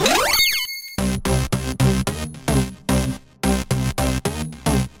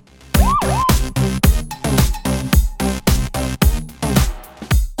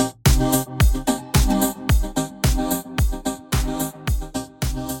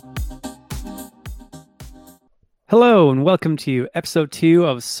Hello and welcome to episode 2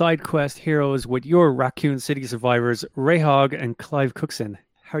 of Side Quest Heroes with your Raccoon City survivors, Ray Hogg and Clive Cookson.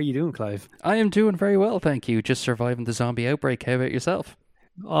 How are you doing, Clive? I am doing very well, thank you. Just surviving the zombie outbreak. How about yourself?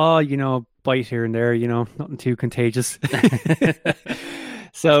 Oh, bite here and there, nothing too contagious.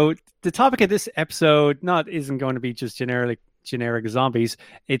 So the topic of this episode not isn't going to be just generic zombies.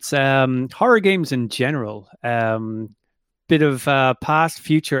 It's horror games in general. Bit of past,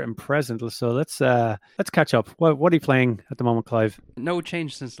 future, and present. So let's catch up. What are you playing at the moment, Clive? No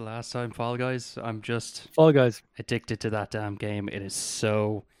change since the last time, Fall Guys. I'm just Fall Guys. addicted to that damn game. It is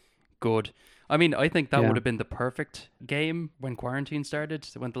so good. I mean, I think that Yeah. would have been the perfect game when quarantine started,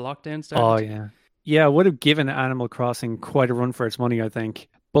 when the lockdown Oh started. yeah. Yeah, would have given Animal Crossing quite a run for its money, I think.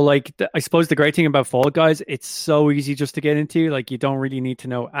 But like, I suppose the great thing about Fall Guys, it's so easy just to get into. Like, you don't really need to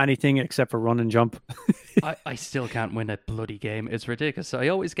know anything except for run and jump. I still can't win a bloody game. It's ridiculous. I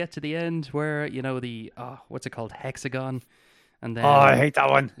always get to the end where, what's it called? Hexagon. And Oh, I then hate that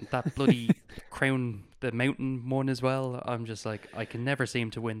one. that bloody crown, the mountain one as well. I'm just like, I can never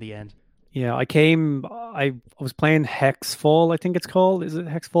seem to win the end. Yeah, I was playing Hexfall, I think it's called. Is it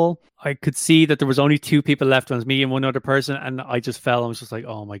Hexfall? I could see that there was only two people left. It was me and one other person, and I just fell. I was just like,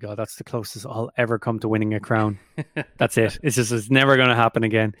 oh my God, that's the closest I'll ever come to winning a crown. That's it. It's never going to happen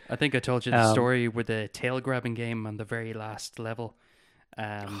again. I think I told you the Um, story with the tail grabbing game on the very last level.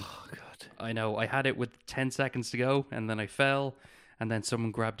 Um, oh God. I know I had it with 10 seconds to go, and then I fell, and then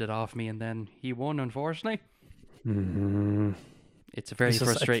someone grabbed it off me, and then he won, unfortunately. Mm, It's a very it's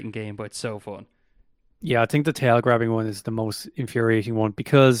just, frustrating game, but it's so fun. yeah, I think the tail grabbing one is the most infuriating one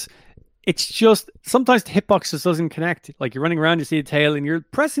because it's just sometimes the hitbox just doesn't connect. Like you're running around, you see the tail, and you're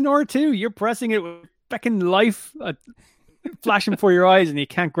pressing R2, you're pressing it with fucking life flashing before your eyes, and you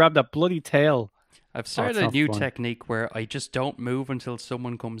can't grab that bloody tail. I've Oh, started it's a not new fun. technique where I just don't move until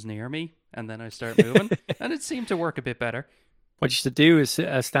someone comes near me, and then I start moving, and it seemed to work a bit better. What you should do is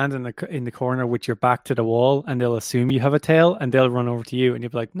stand in the corner with your back to the wall, and they'll assume you have a tail, and they'll run over to you, and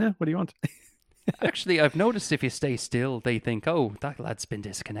you'll be like, "No, what do you want?" Actually, I've noticed if you stay still, they think, "Oh, that lad's been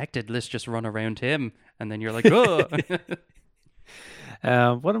disconnected. Let's just run around him." And then you're like, "Oh."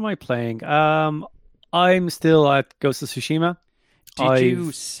 What am I playing? I'm still at Ghost of Tsushima. Did you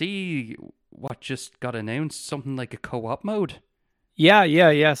I've see what just got announced? Something like a co-op mode?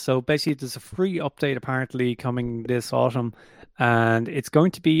 Yeah. So basically, there's a free update apparently coming this autumn, and it's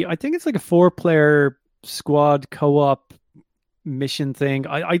going to be, I think it's like a four-player squad co-op mission thing.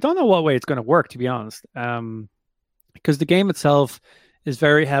 I don't know what way it's going to work, to be honest. Because the game itself is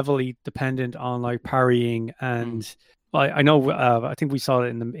very heavily dependent on like parrying, Hmm. and I know I think we saw it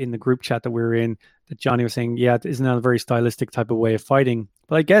in the group chat that we were in, that Johnny was saying, yeah, it isn't a very stylistic type of way of fighting.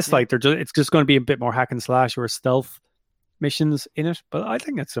 But I guess Yeah. like it's just going to be a bit more hack and slash or stealth missions in it. But I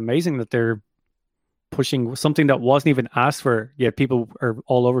think it's amazing that they're pushing something that wasn't even asked for. Yet people are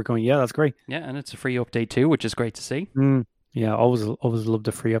all over going, yeah, that's great. Yeah, and it's a free update too, which is great to see. Yeah, always love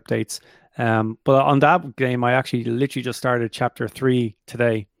the free updates. But on that game, I actually literally just started chapter 3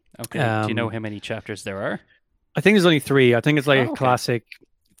 today. Okay. Do you know Um, how many chapters there are? I think there's only three. I think it's like a Oh, okay. classic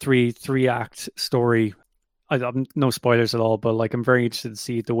three act story. I'm no spoilers at all, but like I'm very interested to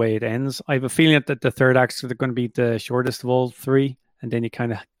see the way it ends. I have a feeling that the third act's going to be the shortest of all three, and then you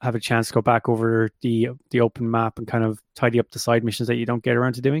kind of have a chance to go back over the open map and kind of tidy up the side missions that you don't get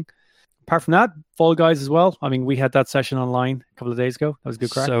around to doing. Apart from that, Fall Guys as well. I mean, we had that session online a couple of days ago. That was a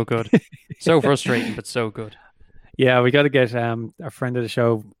good crack. So good. So frustrating, but so good. Yeah, we got to get our friend of the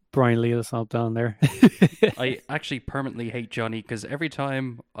show, Brian Leelis, up down there. I actually permanently hate Johnny because every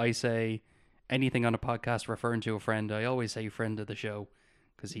time I say anything on a podcast referring to a friend, I always say friend of the show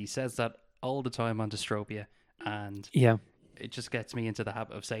because he says that all the time on Dystropia, and Yeah, it just gets me into the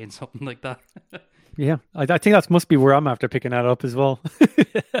habit of saying something like that. yeah. I think that must be where I'm after picking that up as well.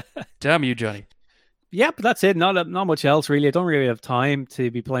 Damn you, Johnny. Yeah, but that's it. Not much else really. I don't really have time to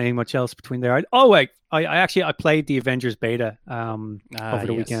be playing much else between there. Oh wait, I actually I played the Avengers beta Ah, over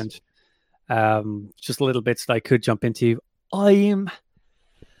the yes. weekend. Just little bits that I could jump into. I'm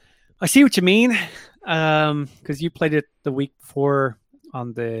I see what you mean. Because you played it the week before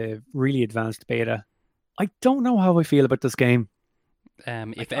on the really advanced beta. I don't know how I feel about this game.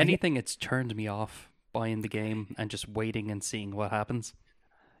 If I anything, it's turned me off buying the game and just waiting and seeing what happens.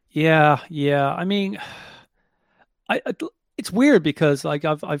 yeah. I mean, I it's weird because like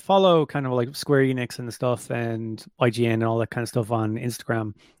I follow kind of like Square Enix and stuff and IGN and all that kind of stuff on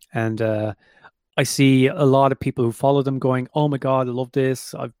Instagram, and I see a lot of people who follow them going, "Oh my God, I love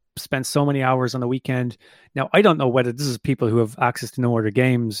this! I've spent so many hours on the weekend." Now I don't know whether this is people who have access to no other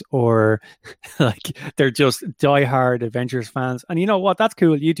games or like they're just diehard Avengers fans. And you know what? That's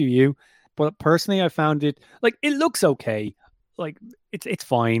cool. You do you. But personally, I found it like it looks okay. Like it's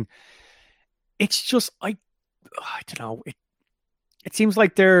fine. It's just I don't know. It seems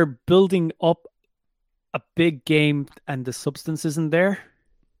like they're building up a big game and the substance isn't there.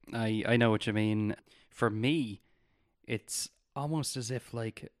 I know what you mean. For me, it's almost as if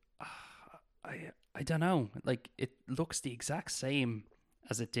like I don't know, like it looks the exact same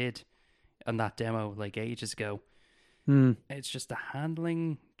as it did on that demo like ages ago. Hmm. It's just the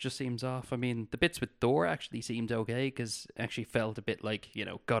handling just seems off. I mean, the bits with Thor actually seemed okay because it actually felt a bit like,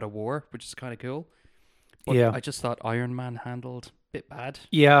 God of War, which is kind of cool. But Yeah. I just thought Iron Man handled a bit bad,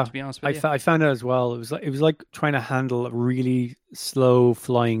 Yeah, to be honest with you. I found it as well. It was like trying to handle a really slow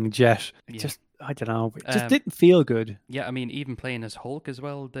flying jet. It Yeah. just I don't know. It just Um, didn't feel good. yeah, I mean, even playing as Hulk as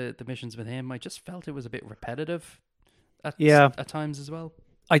well, the missions with him, I just felt it was a bit repetitive Yeah, at times as well.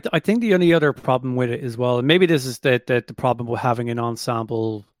 I think the only other problem with it as well, and maybe this is the problem with having an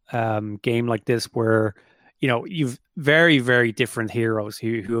ensemble game like this, where you've very very different heroes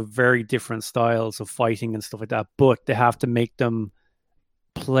who have very different styles of fighting and stuff like that, but they have to make them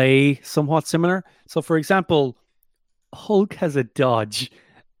play somewhat similar. So, for example, Hulk has a dodge,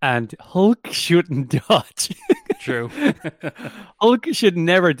 and Hulk shouldn't dodge. True. Hulk should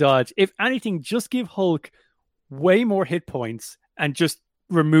never dodge. If anything, just give Hulk way more hit points and just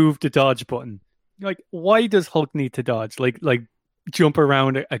remove the dodge button. Like, why does Hulk need to dodge? Like jump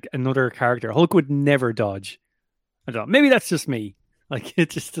around another character. Hulk would never dodge. I don't know. Maybe that's just me. Like, it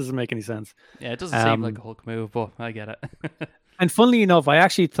just doesn't make any sense. Yeah, it doesn't seem like a Hulk move, but I get it. And funnily enough, I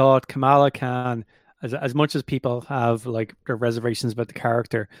actually thought Kamala Khan, as much as people have like their reservations about the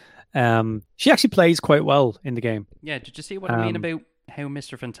character, she actually plays quite well in the game. Yeah, did you see what I mean about how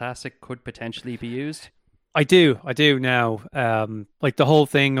Mr. Fantastic could potentially be used? I do now. Like the whole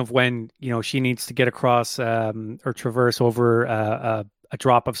thing of when she needs to get across or traverse over a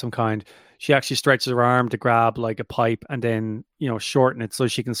drop of some kind, she actually stretches her arm to grab like a pipe and then shorten it so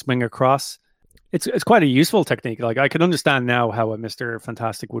she can swing across. It's quite a useful technique. Like I can understand now how a Mr.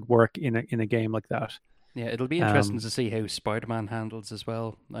 Fantastic would work in a game like that. Yeah, it'll be interesting to see how Spider-Man handles as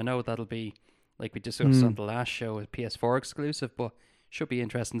well. I know that'll be, like we discussed on the last show, a PS4 exclusive, but should be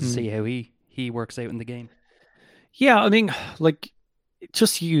interesting to see how he works out in the game. Yeah, I mean, like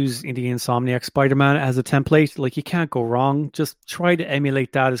just use the Insomniac Spider-Man as a template. Like you can't go wrong. Just try to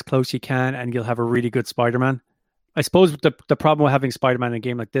emulate that as close as you can, and you'll have a really good Spider-Man. I suppose the problem with having Spider-Man in a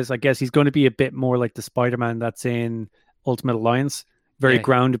game like this, I guess he's going to be a bit more like the Spider-Man that's in Ultimate Alliance, very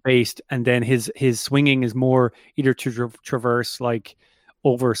ground-based, and then his swinging is more either to traverse like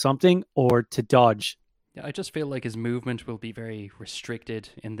over something or to dodge. Yeah, I just feel like his movement will be very restricted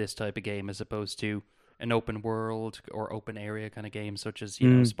in this type of game as opposed to an open world or open area kind of game, such as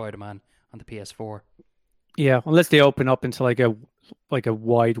Spider-Man on the PS4. Yeah, unless they open up into like a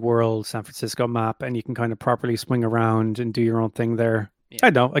wide world San Francisco map, and you can kind of properly swing around and do your own thing there. Yeah. I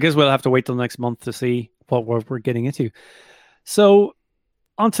don't know. I guess we'll have to wait till next month to see what we're getting into. So,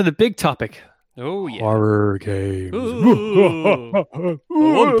 on to the big topic. Oh yeah, horror games. I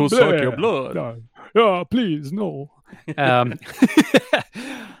want to suck your blood. Please no.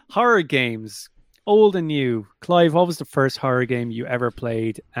 Horror games, old and new. Clive, what was the first horror game you ever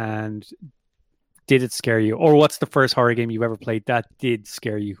played, and did it scare you? Or what's the first horror game you ever played that did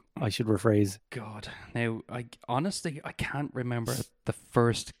scare you? I should rephrase. God, now I honestly can't remember the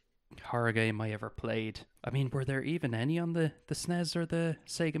first horror game I ever played. I mean, were there even any on the SNES or the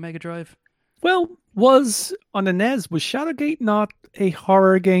Sega Mega Drive? Well, was on the NES, was Shadowgate not a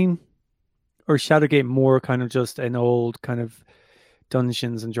horror game? Or Shadowgate more kind of just an old kind of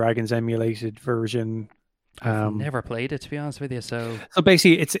Dungeons and Dragons emulated version? I've never played it, to be honest with you. So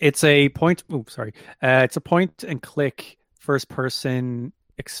basically, it's a point. Oh, sorry. It's a point and click first person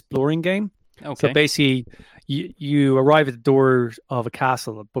exploring game. Okay. So basically, you arrive at the door of a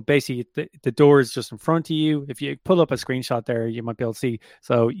castle, but basically the door is just in front of you. If you pull up a screenshot there, you might be able to see.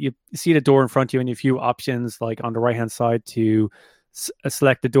 So you see the door in front of you, and you have a few options like on the right hand side to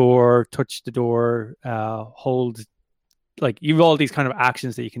select the door, touch the door, hold. Like you have all these kind of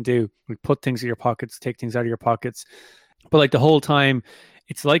actions that you can do. Like put things in your pockets, take things out of your pockets. But like the whole time,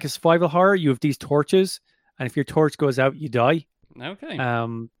 it's like a survival horror. You have these torches, and if your torch goes out, you die. Okay.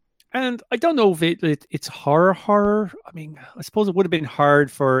 And I don't know if it's horror. I mean, I suppose it would have been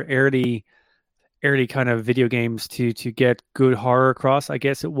hard for early kind of video games to get good horror across. I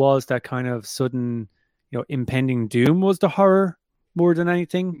guess it was that kind of sudden, impending doom was the horror more than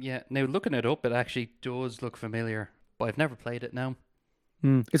anything. Yeah. Now looking it up, it actually does look familiar, but I've never played it now.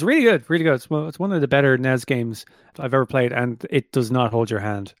 It's really good, really good. It's one of the better NES games I've ever played, and it does not hold your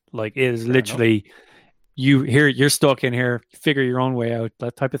hand. Like it is literally, you're stuck in here, figure your own way out,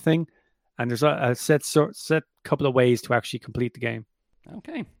 that type of thing. and there's a set couple of ways to actually complete the game.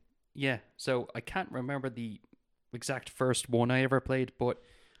 Okay. Yeah. So I can't remember the exact first one I ever played, but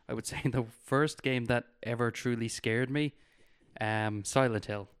I would say the first game that ever truly scared me, Silent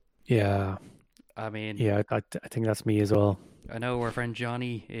Hill. Yeah, I mean, yeah, I think that's me as well. I know our friend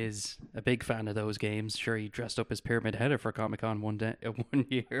Johnny is a big fan of those games. Sure, he dressed up as Pyramid Head for Comic Con one day, one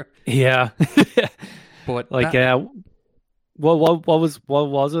year. Yeah, But like that, what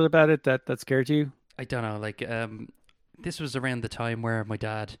was it about it that scared you? I don't know. Like, this was around the time where my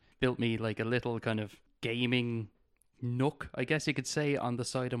dad built me like a little kind of gaming nook, I guess you could say, on the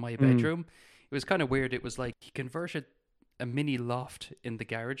side of my Mm, bedroom. It was kind of weird. It was like he converted a mini loft in the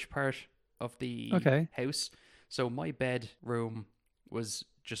garage part of the okay, house. So my bedroom was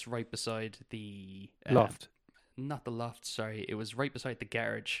just right beside the loft. not the loft, sorry, it was right beside the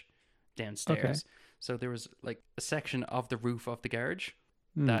garage Okay. downstairs. So there was like a section of the roof of the garage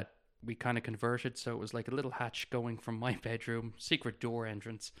Mm. that we kind of converted. So it was like a little hatch going from my bedroom, secret door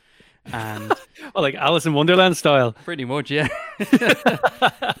entrance, and Oh, like Alice in Wonderland style. pretty much, yeah.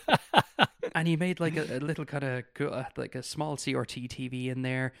 And he made like a little kind of like a small CRT TV in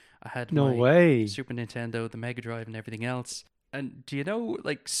there. I had No my way. Super Nintendo, the Mega Drive, and everything else. And do you know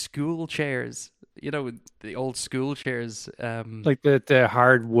like school chairs? You know the old school chairs. Like the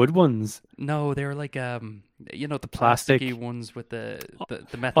hard wood ones, No, they're like the plasticky plastic. ones with the Oh,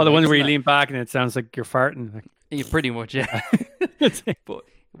 metal the ones legs where and you that. lean back and it sounds like you're farting. Yeah, pretty much, yeah. Like, But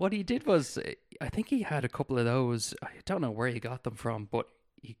what he did was, I think he had a couple of those. I don't know where he got them from, but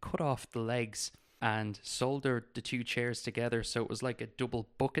he cut off the legs and soldered the two chairs together, so it was like a double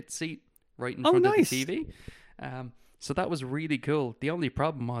bucket seat right in oh, front of the nice. TV. So that was really cool. The only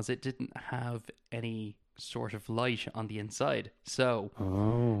problem was it didn't have any sort of light on the inside. So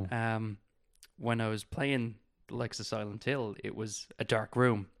Oh, um, when I was playing the likes of Silent Hill, it was a dark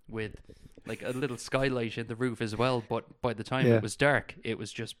room with like a little skylight in the roof as well. But by the time it yeah. was dark, it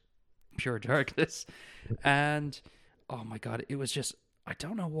was just pure darkness. And oh my god, it was just, I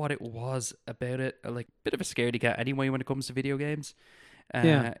don't know what it was about it. Like a bit of a scaredy cat anyway when it comes to video games,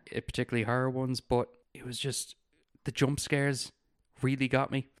 Yeah. particularly horror ones. But it was just the jump scares really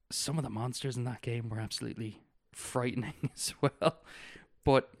got me. Some of the monsters in that game were absolutely frightening as well.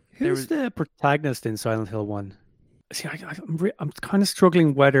 But there Who's was the protagonist in Silent Hill 1? See, I'm kind of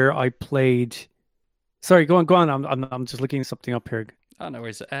struggling whether I played. Sorry, go on, go on. I'm just looking something up here. oh no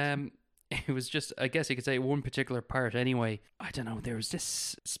worries. It was just, I guess you could say, one particular part anyway. I don't know. There was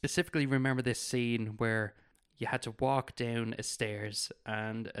this, specifically remember this scene where you had to walk down a stairs,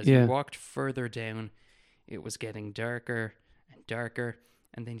 and as you Yeah. walked further down, it was getting darker and darker,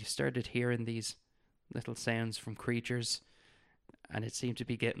 and then you started hearing these little sounds from creatures, and it seemed to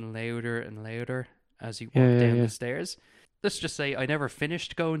be getting louder and louder as you walked Yeah, down yeah, the stairs. Let's just say I never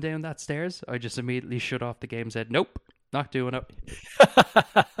finished going down that stairs. I just immediately shut off the game and said, nope, not doing it.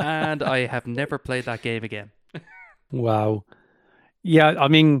 yeah. And I have never played that game again. Wow. Yeah, I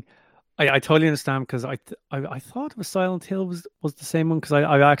mean, I totally understand because I thought it was Silent Hill was the same one because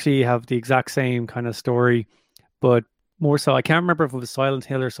I actually have the exact same kind of story, but more so I can't remember if it was Silent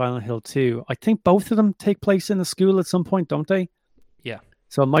Hill or Silent Hill 2. I think both of them take place in a school at some point, don't they? Yeah.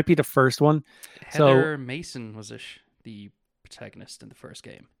 So it might be the first one. So Heather Mason was it, the protagonist in the first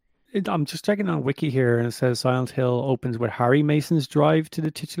game. I'm just checking on Wiki here, and it says Silent Hill opens with Harry Mason's drive to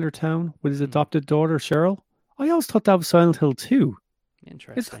the titular town with his Hmm. adopted daughter Cheryl. I always thought that was Silent Hill 2. Is that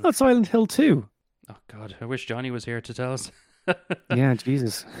Interesting. not Silent Hill 2? Oh God, I wish Johnny was here to tell us. Yeah,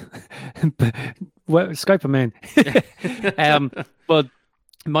 Jesus. Well, Skype him in. But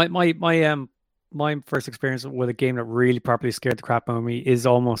my first experience with a game that really properly scared the crap out of me is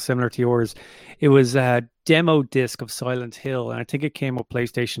almost similar to yours. It was a demo disc of Silent Hill, and I think it came with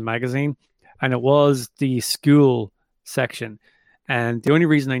PlayStation Magazine, and it was the school section. And the only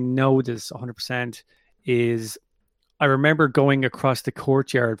reason I know this 100% is I remember going across the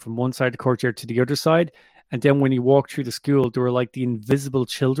courtyard from one side of the courtyard to the other side. And then when you walk through the school, there were like the invisible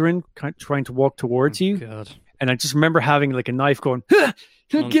children trying to walk towards Oh you. God. And I just remember having like a knife going, "Ah,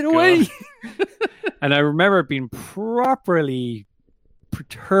 Oh, get away." God. And I remember being properly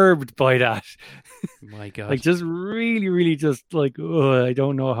perturbed by that. My God. Like just really, really just like, oh, I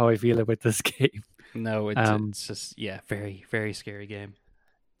don't know how I feel about this game. No, Um, it's just, yeah, very, very scary game.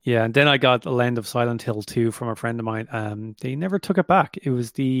 Yeah, and then I got the Land of Silent Hill 2 from a friend of mine. They never took it back. It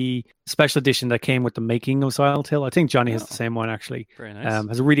was the special edition that came with the making of Silent Hill. I think Johnny has the Oh, same one actually. very nice.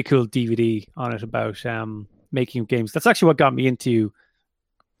 Has a really cool DVD on it about making games. That's actually what got me into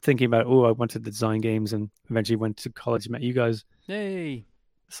thinking about, oh, I wanted to design games, and eventually went to college and met you guys. Yay.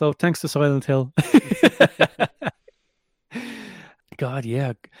 So thanks to Silent Hill. God,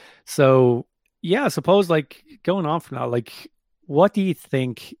 yeah. So yeah, I suppose like going on from that, like what do you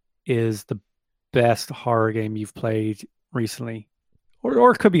think is the best horror game you've played recently?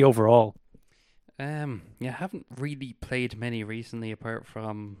 Or it could be overall. Yeah, I haven't really played many recently apart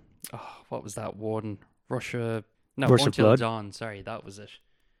from what was that one? Russia, no, Rush of Until Blood. Dawn. Sorry, that was it.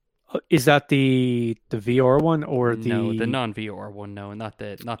 Is that the VR one or No, the the non-VR one. No, not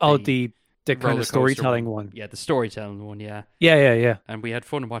oh the the kind roller of coaster storytelling one. one? Yeah, the storytelling one. Yeah, Yeah, yeah, yeah. and we had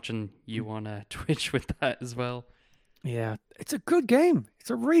fun watching you on Twitch with that as well. Yeah. It's a good game. It's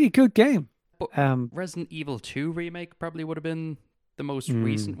a really good game. But Um Resident Evil 2 remake probably would have been the most mm,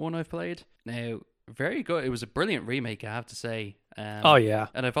 recent one I've played. Now, very good. It was a brilliant remake, I have to say. oh yeah.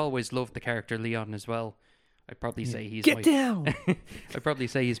 And I've always loved the character Leon as well. I'd probably Yeah. say he's Get my down. I'd probably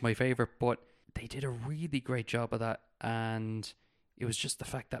say he's my favorite, but they did a really great job of that, and it was just the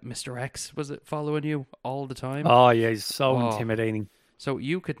fact that Mr. X was it following you all the time. Oh yeah, he's so Oh, intimidating. so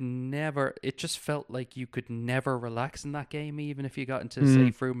you could never. It just felt like you could never relax in that game, even if you got into a Mm,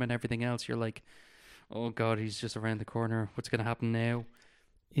 safe room and everything else. You're like, oh god, he's just around the corner. What's gonna happen now?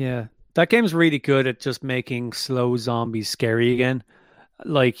 yeah. That game's really good at just making slow zombies scary again.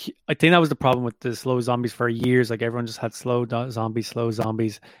 Like I think that was the problem with the slow zombies for years. Like everyone just had zombies, slow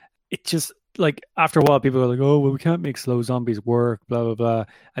zombies. It just like after a while, people were like, "Oh, well, we can't make slow zombies work." Blah blah blah.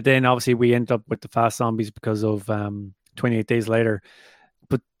 And then obviously we end up with the fast zombies because of 28 Days Later.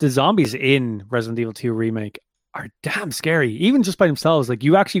 But the zombies in Resident Evil 2 remake are damn scary, even just by themselves. Like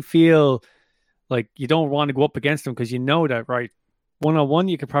you actually feel like you don't want to go up against them because you know that right, 1-on-1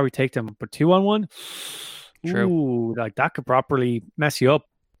 you could probably take them, but 2-on-1, True. ooh, like that could properly mess you up.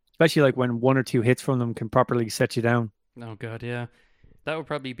 Especially like when one or two hits from them can properly set you down. Oh god, yeah. That would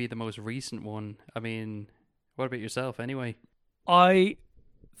probably be the most recent one. I mean, what about yourself anyway? I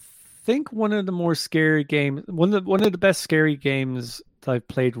think one of the more scary games, one of the best scary games that I've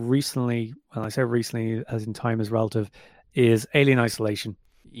played recently, well, I say recently as in time is relative, is Alien Isolation.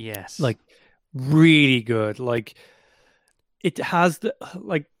 Yes. Like really good. Like it has the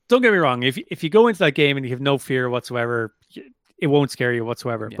like. Don't get me wrong. If you go into that game and you have no fear whatsoever, it won't scare you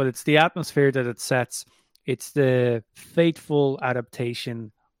whatsoever. Yeah. But it's the atmosphere that it sets. It's the faithful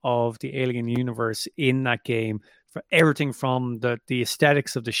adaptation of the Alien universe in that game for everything from the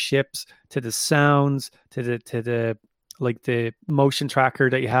aesthetics of the ships to the sounds to the like the motion tracker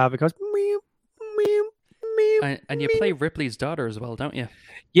that you have. It goes meow, meow, meow, And you meow. play Ripley's daughter as well, don't you?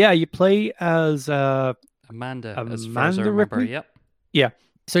 Yeah, you play as Amanda, as far as I Amanda remember. Ripley. Yep. Yeah.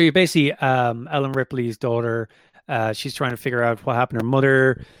 So you're basically Ellen Ripley's daughter. She's trying to figure out what happened to her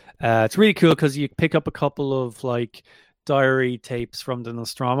mother. It's really cool because you pick up a couple of like diary tapes from the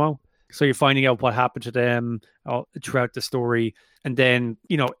Nostromo. So you're finding out what happened to them throughout the story. And then,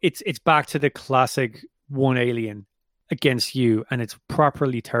 it's back to the classic one alien against you, and it's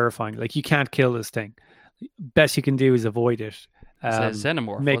properly terrifying. Like you can't kill this thing. Best you can do is avoid it. It's a Um,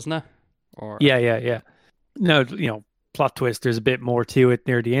 xenomorph, make wasn't it? Or Yeah, yeah, yeah. No, plot twist. There's a bit more to it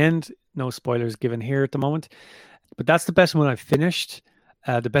near the end. No spoilers given here at the moment. But that's the best one I've finished.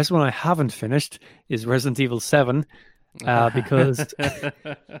 The best one I haven't finished is Resident Evil 7 because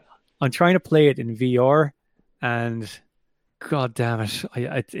I'm trying to play it in VR, and God damn it,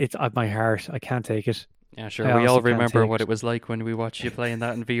 it's at my heart. I can't take it. Yeah, I sure. We all honestly can't remember take what it. it was like when we watched you playing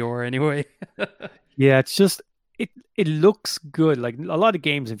that in VR anyway. Yeah, it's just it looks good. Like a lot of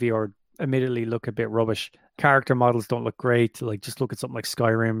games in VR admittedly look a bit rubbish. Character models don't look great. Like just look at something like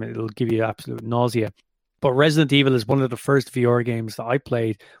Skyrim, it'll give you absolute nausea. But Resident Evil is one of the first VR games that I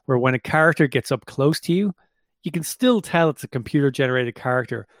played where when a character gets up close to you, you can still tell it's a computer generated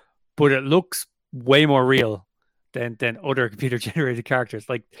character, but it looks way more real than other computer generated characters.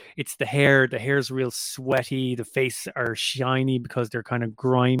 Like it's the hair's real sweaty, the face are shiny because they're kind of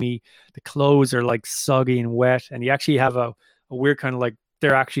grimy, the clothes are like soggy and wet, and you actually have a weird kind of like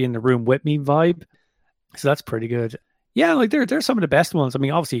they're actually in the room with me vibe. So that's pretty good. Yeah, like they're some of the best ones. I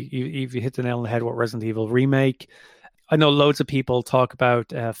mean, obviously, you hit the nail on the head with Resident Evil remake. I know loads of people talk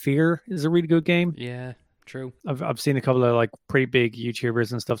about Fear is a really good game. Yeah, true. I've seen a couple of like pretty big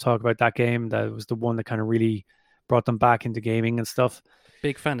YouTubers and stuff talk about that game. That was the one that kind of really brought them back into gaming and stuff.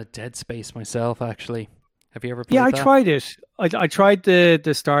 Big fan of Dead Space myself, actually. Have you ever Yeah, played I that? tried it. I tried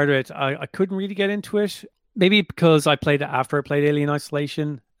the start of it. I couldn't really get into it. Maybe because I played it after I played Alien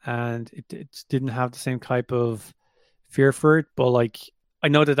Isolation, and it didn't have the same type of fear for it. But like, I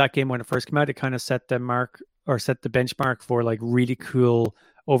know that game when it first came out, it kind of set the mark or set the benchmark for like really cool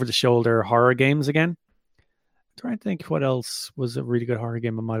over the shoulder horror games again. I'm trying to think what else was a really good horror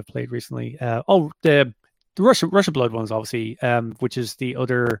game I might have played recently. The Russia Blood ones, obviously, which is the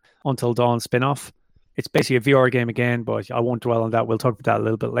other Until Dawn spin-off. it's basically a VR game again, but I won't dwell on that. We'll talk about that a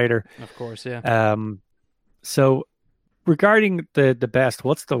little bit later. Of course, yeah. So regarding the best,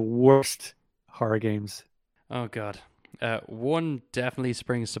 what's the worst horror games? Oh god. One definitely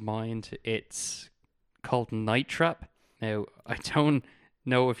springs to mind. It's called Night Trap. Now, I don't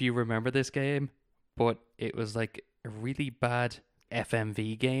know if you remember this game, but it was like a really bad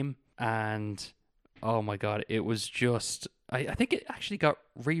FMV game, and oh my god, it was just I think it actually got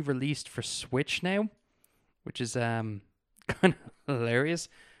re-released for Switch now, which is kind of hilarious,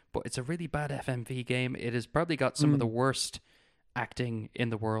 but it's a really bad FMV game. It has probably got some of the worst acting in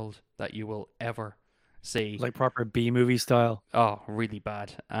the world that you will ever see. Like proper B movie style. Oh, really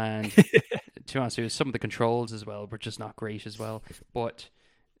bad. And to be honest with you, some of the controls as well were just not great as well. But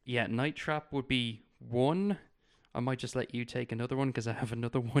yeah, Night Trap would be one. I might just let you take another one because I have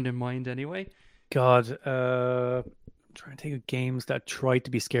another one in mind anyway. God, I'm trying to think of games that tried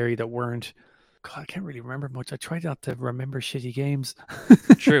to be scary that weren't. God, I can't really remember much. I tried not to remember shitty games.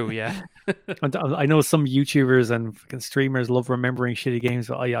 True, yeah. And I know some YouTubers and fucking streamers love remembering shitty games,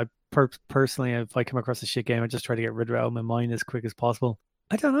 but personally, if I come across a shit game, I just try to get rid of it out of my mind as quick as possible.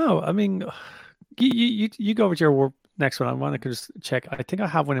 I don't know. I mean, you go with your next one. I want to just check. I think I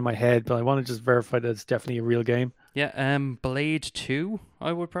have one in my head, but I want to just verify that it's definitely a real game. Yeah, Blade 2,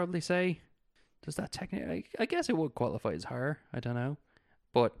 I would probably say. Does that technically... I guess it would qualify as horror. I don't know.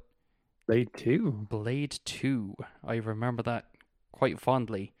 But... Blade 2? Blade 2. I remember that quite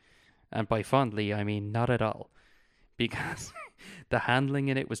fondly. And by fondly, I mean not at all. Because the handling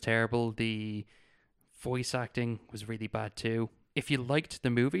in it was terrible. The voice acting was really bad too. If you liked the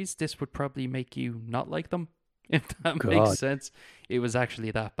movies, this would probably make you not like them. If that makes sense. It was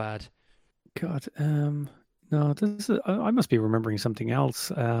actually that bad. God, no, this is, I must be remembering something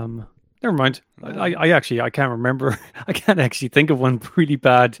else. Never mind. I can't remember. I can't actually think of one really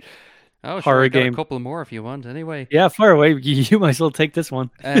bad horror game. A couple more if you want. Anyway. Yeah, fire away. You might as well take this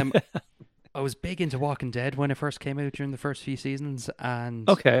one. I was big into Walking Dead when it first came out during the first few seasons, and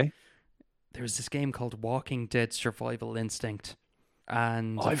okay, there was this game called Walking Dead Survival Instinct,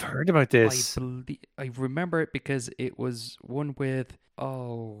 and I've heard about this. I remember it because it was one with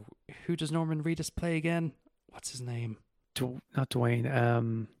who does Norman Reedus play again? What's his name? Not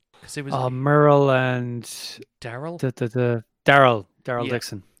Dwayne. Because it was Merle and Daryl. Daryl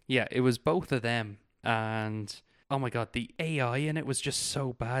Dixon. Yeah, it was both of them, and oh my god, the AI in it was just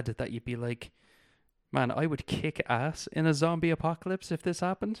so bad that you'd be like, man, I would kick ass in a zombie apocalypse if this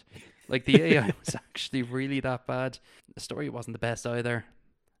happened. Like, the AI was actually really that bad. The story wasn't the best either.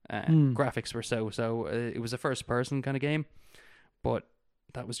 Graphics were so. It was a first-person kind of game, but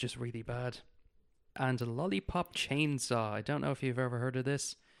that was just really bad. And Lollipop Chainsaw. I don't know if you've ever heard of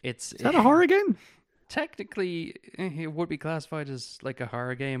this. Is that a horror game? Technically, it would be classified as like a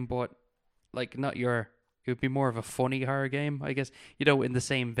horror game, but like not your... It would be more of a funny horror game, I guess. You know, in the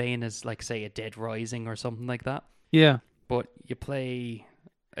same vein as, like, say, a Dead Rising or something like that. Yeah. But you play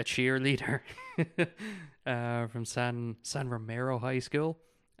a cheerleader from San Romero High School,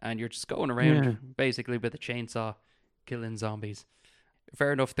 and you're just going around basically with a chainsaw killing zombies.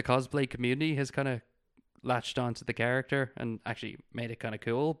 Fair enough, the cosplay community has kind of latched onto the character and actually made it kind of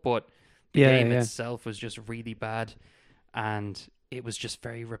cool, but the game itself was just really bad, and it was just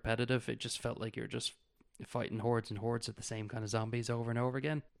very repetitive. It just felt like you're just fighting hordes and hordes of the same kind of zombies over and over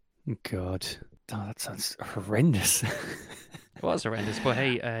again. God, that sounds horrendous. It was horrendous, but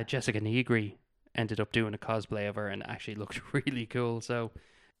hey, Jessica Negri ended up doing a cosplay of her and actually looked really cool. So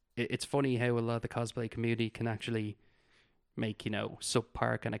it's funny how a lot of the cosplay community can actually make, you know,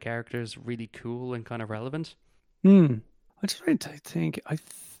 subpar kind of characters really cool and kind of relevant. I'm just trying to think.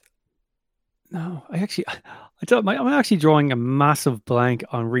 No, I don't. I'm actually drawing a massive blank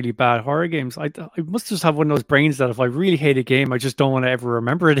on really bad horror games. I must just have one of those brains that if I really hate a game, I just don't want to ever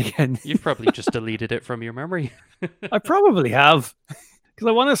remember it again. You've probably just deleted it from your memory. I probably have, because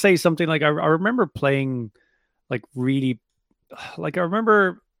I want to say something like I remember playing, like really, like I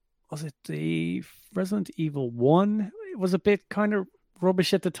remember, was it the Resident Evil 1? It was a bit kind of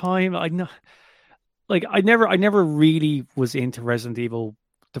rubbish at the time. I know, like I never really was into Resident Evil,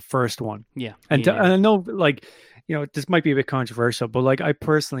 the first one. Yeah. And I know, like, you know, this might be a bit controversial, but like I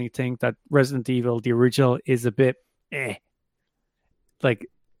personally think that Resident Evil, the original, is a bit like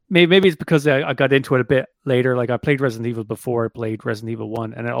maybe it's because I got into it a bit later. Like I played Resident Evil before I played Resident Evil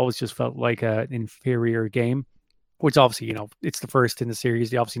 1, and it always just felt like an inferior game, which obviously, you know, it's the first in the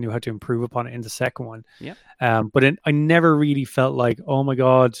series. They obviously knew how to improve upon it in the second one. Yeah. But I never really felt like, oh my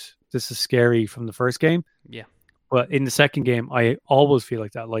God, this is scary from the first game. Yeah. But in the second game, I always feel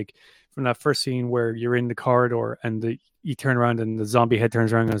like that. Like from that first scene where you're in the corridor and you turn around and the zombie head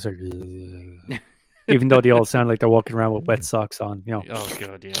turns around and it's like, even though they all sound like they're walking around with wet socks on. You know. Oh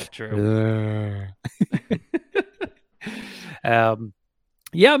god, yeah, true.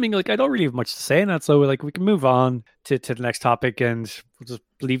 Yeah, I mean, like I don't really have much to say in that, so like we can move on to the next topic, and we'll just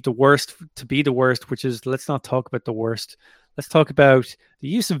leave the worst to be the worst, which is let's not talk about the worst. Let's talk about the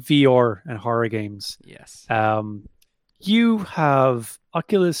use of VR and horror games. Yes. You have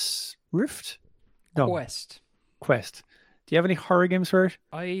Oculus Rift? No, Quest. Do you have any horror games for it?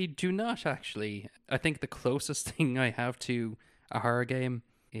 I do not actually. I think the closest thing I have to a horror game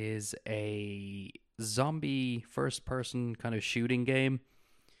is a zombie first-person kind of shooting game.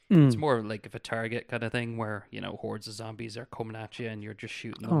 It's more like if a target kind of thing where, you know, hordes of zombies are coming at you and you're just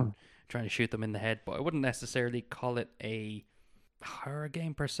shooting them, trying to shoot them in the head. But I wouldn't necessarily call it a horror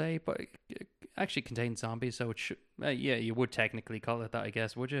game per se, but it actually contains zombies, so it should. Yeah, you would technically call it that, I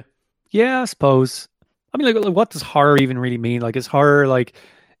guess, would you? Yeah, I suppose. I mean, like, what does horror even really mean? Like, is horror like,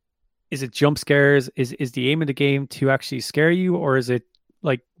 is it jump scares? Is the aim of the game to actually scare you, or is it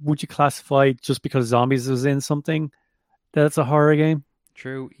like, would you classify just because zombies is in something that's a horror game?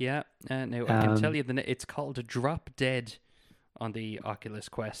 True, yeah. Now, I can tell you that it's called Drop Dead on the Oculus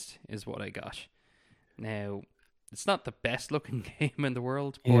Quest, is what I got. Now, it's not the best looking game in the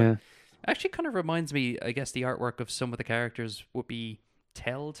world, but actually kind of reminds me, I guess the artwork of some of the characters would be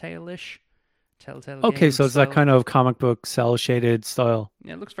Telltale-ish. Okay, so it's style. that kind of comic book cell shaded style.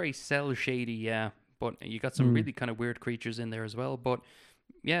 Yeah, it looks very cell shady, yeah. But you got some really kind of weird creatures in there as well. But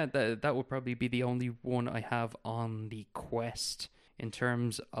yeah, that would probably be the only one I have on the Quest. In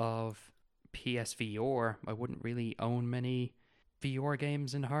terms of PSVR, I wouldn't really own many VR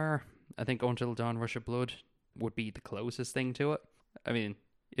games in horror. I think Until Dawn Rush of Blood would be the closest thing to it. I mean,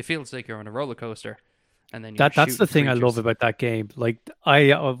 it feels like you're on a roller coaster. And then that's the thing I love about that game. Like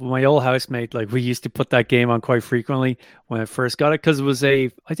my old housemate, like we used to put that game on quite frequently when I first got it, because it was I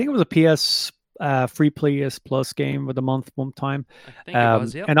think it was a PS free PS Plus game with a month one time. I think it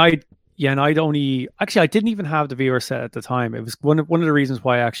was, yeah. And I'd only actually I didn't even have the VR set at the time. It was one of the reasons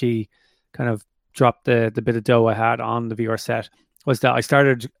why I actually kind of dropped the bit of dough I had on the VR set, was that I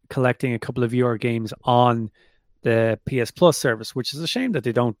started collecting a couple of VR games on the PS Plus service, which is a shame that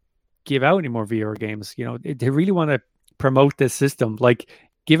they don't give out any more VR games. You know, they really want to promote this system, like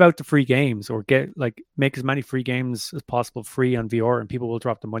give out the free games, or make as many free games as possible free on VR, and people will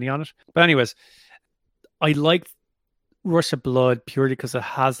drop the money on it. But anyways, I like Rush of Blood purely because it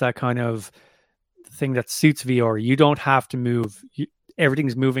has that kind of thing that suits VR. You don't have to move.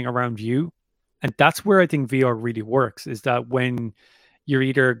 Everything's moving around you. And that's where I think VR really works, is that when you're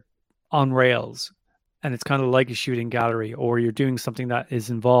either on rails and it's kind of like a shooting gallery, or you're doing something that is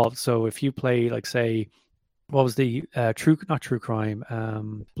involved. So if you play, like, say, what was the not true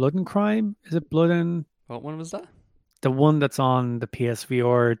crime, Blood and Crime? Is it Blood and... What one was that? The one that's on the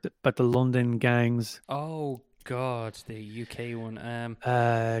PSVR, but the London gangs. Oh, God, the UK one.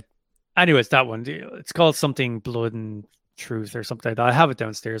 Anyways, that one. It's called something Blood and Truth or something like that. I have it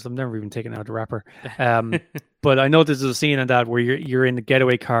downstairs. I've never even taken out the wrapper. But I know there's a scene in that where you're in the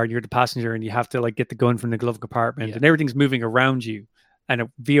getaway car, and you're the passenger, and you have to like get the gun from the glove compartment, and everything's moving around you. And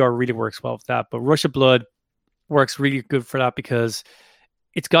VR really works well with that. But Rush of Blood works really good for that, because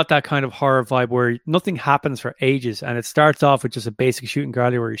it's got that kind of horror vibe where nothing happens for ages, and it starts off with just a basic shooting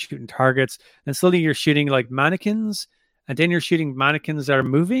gallery where you're shooting targets, and suddenly you're shooting like mannequins, and then you're shooting mannequins that are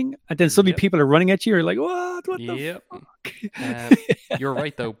moving, and then suddenly people are running at you. You're like, what the fuck? You're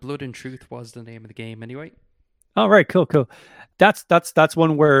right though. Blood and Truth was the name of the game anyway. All right, cool. That's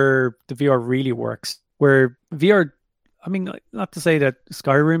one where the VR really works. Where VR, I mean, not to say that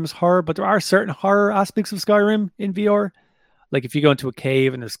Skyrim is horror, but there are certain horror aspects of Skyrim in VR. Like if you go into a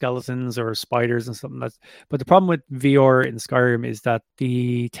cave and there's skeletons or spiders and something, but the problem with VR in Skyrim is that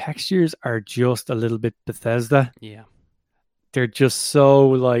the textures are just a little bit Bethesda. Yeah. They're just so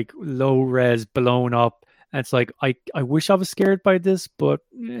like low res, blown up. And it's like, I wish I was scared by this, but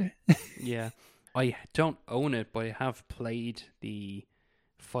yeah. I don't own it, but I have played the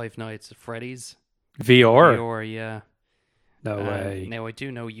Five Nights at Freddy's VR, yeah. No way. Now, I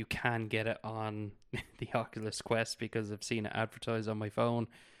do know you can get it on the Oculus Quest because I've seen it advertised on my phone.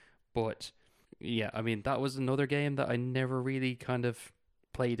 But, yeah, I mean, that was another game that I never really kind of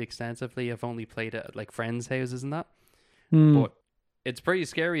played extensively. I've only played it at, like, friends' houses and that. But it's pretty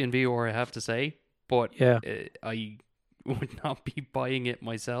scary in VR, I have to say. But yeah, I would not be buying it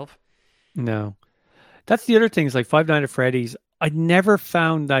myself. No. That's the other thing, is like Five Nights at Freddy's. I never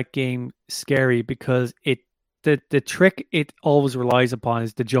found that game scary because the trick it always relies upon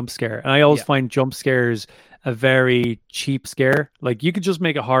is the jump scare. And I always find jump scares a very cheap scare. Like you could just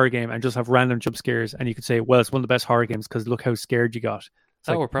make a horror game and just have random jump scares, and you could say, well, it's one of the best horror games because look how scared you got. It's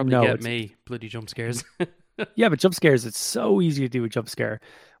That like, would probably no, get it's me bloody jump scares. yeah, but jump scares, it's so easy to do a jump scare.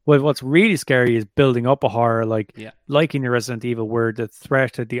 Well, what's really scary is building up a horror, Yeah. like in your Resident Evil, where the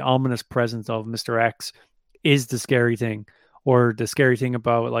threat, the ominous presence of Mr. X is the scary thing, or the scary thing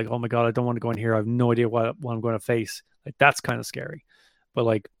about like, oh my god, I don't want to go in here. I have no idea what I'm going to face. Like that's kind of scary. But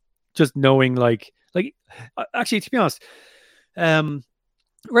like, just knowing actually, to be honest, um,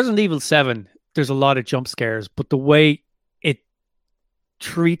 Resident Evil 7, there's a lot of jump scares, but the way it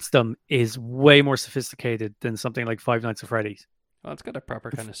treats them is way more sophisticated than something like Five Nights at Freddy's. Well, it's got a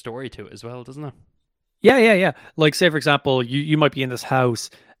proper kind of story to it as well, doesn't it? Yeah, yeah, yeah. Like, say, for example, you might be in this house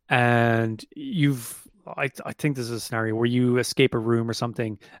and I think this is a scenario where you escape a room or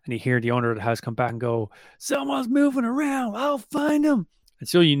something and you hear the owner of the house come back and go, someone's moving around. I'll find them. And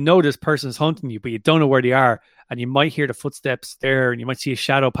so you know this person's hunting you, but you don't know where they are. And you might hear the footsteps there and you might see a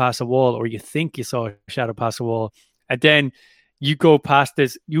shadow pass a wall, or you think you saw a shadow pass a wall. And then you go past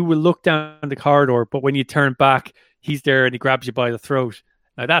this, you will look down the corridor, but when you turn back, he's there and he grabs you by the throat.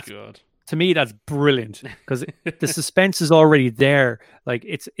 Now that's Good. To me, that's brilliant because the suspense is already there. Like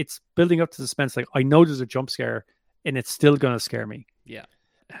it's building up to suspense. Like I know there's a jump scare, and it's still gonna scare me. Yeah.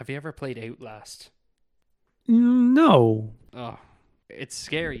 Have you ever played Outlast? No. Oh, it's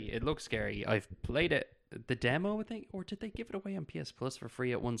scary. It looks scary. I've played it, the demo, I think, or did they give it away on PS Plus for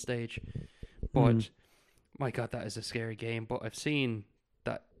free at one stage? But my God, that is a scary game. But I've seen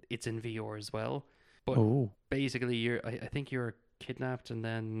that it's in VR as well. But basically, I think you're kidnapped and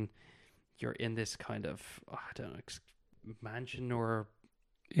then you're in this kind of, I don't know, mansion or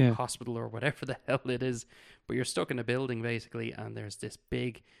hospital or whatever the hell it is. But you're stuck in a building basically, and there's this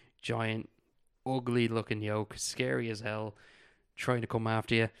big, giant, ugly looking yoke, scary as hell, trying to come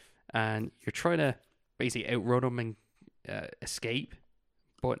after you. And you're trying to basically outrun them and escape.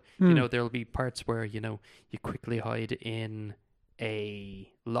 But, you know, there'll be parts where, you know, you quickly hide in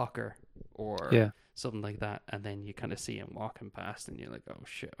a locker or something like that, and then you kind of see him walking past and you're like, oh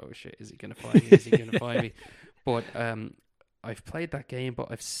shit, is he gonna find me, is he gonna find me? But I've played that game, but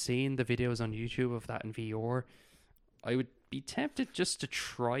I've seen the videos on YouTube of that in VR. I would be tempted just to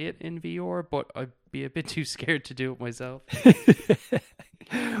try it in VR, but I'd be a bit too scared to do it myself.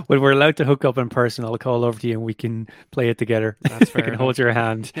 When we're allowed to hook up in person, I'll call over to you and we can play it together. That's fair. I can hold your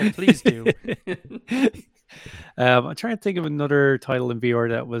hand. Yeah, please do. I'm trying to think of another title in VR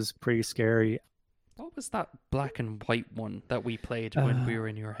that was pretty scary. What was that black and white one that we played when we were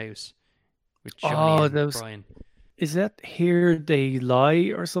in your house with Johnny and Brian? Is that Here They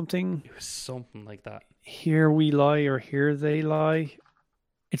Lie or something? It was something like that. Here We Lie or Here They Lie.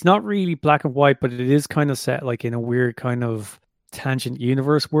 It's not really black and white, but it is kind of set like in a weird kind of tangent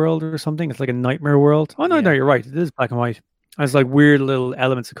universe world or something. It's like a nightmare world. Oh, no, you're right. It is black and white. There's like weird little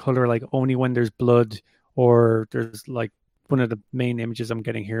elements of color, like only when there's blood, or there's like one of the main images I'm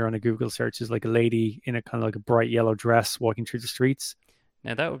getting here on a Google search is like a lady in a kind of like a bright yellow dress walking through the streets.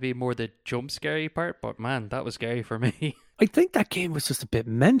 Now that would be more the jump scary part, but man, that was scary for me. I think that game was just a bit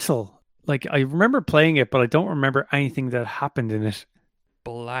mental. Like I remember playing it, but I don't remember anything that happened in it.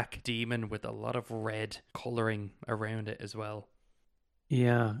 Black demon with a lot of red coloring around it as well.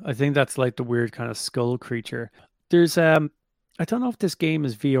 Yeah, I think that's like the weird kind of skull creature. There's I don't know if this game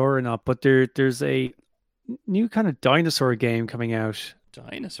is VR or not, but there's a new kind of dinosaur game coming out.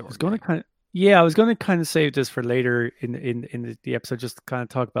 Dinosaur. I was going to kind of save this for later in the episode, just to kind of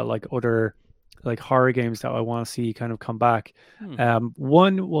talk about like other like horror games that I want to see kind of come back.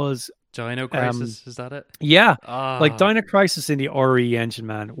 One was Dino Crisis. Is that it? Yeah, like Dino Crisis in the RE engine,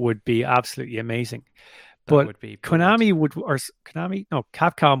 man, would be absolutely amazing. But would be Capcom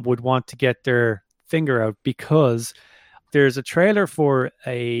would want to get their finger out because there's a trailer for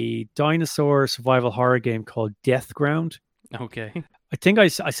a dinosaur survival horror game called Deathground. Okay. I think I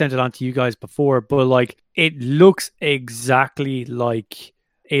sent it on to you guys before, but like it looks exactly like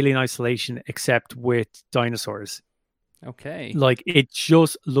Alien Isolation except with dinosaurs. Okay. Like it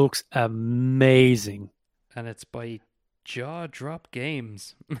just looks amazing. And it's by Jaw Drop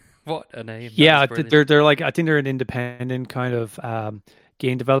Games. What a name. Yeah, they're like, I think they're an independent kind of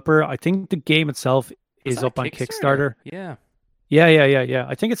game developer. I think the game itself is up on Kickstarter. Yeah. Yeah.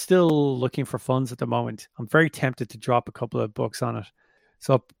 I think it's still looking for funds at the moment. I'm very tempted to drop a couple of bucks on it.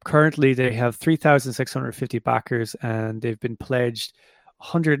 So currently they have 3,650 backers and they've been pledged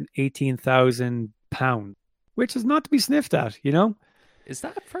 £118,000, which is not to be sniffed at, you know? Is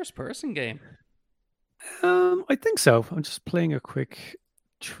that a first person game? I think so. I'm just playing a quick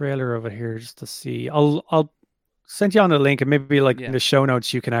trailer of it here just to see. I'll send you on a link and maybe like in the show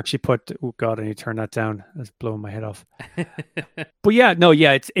notes you can actually put, oh god, I need to turn that down. That's blowing my head off. But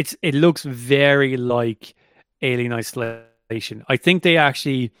it looks very like Alien Isolation. Isolation. I think they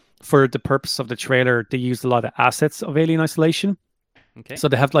actually, for the purpose of the trailer, they used a lot of assets of Alien Isolation. Okay. So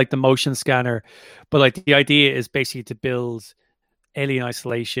they have like the motion scanner, but like the idea is basically to build Alien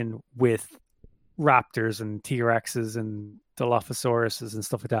Isolation with raptors and T-Rexes and Dilophosauruses and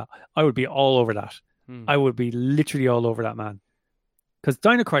stuff like that. I would be all over that. I would be literally all over that, man. Because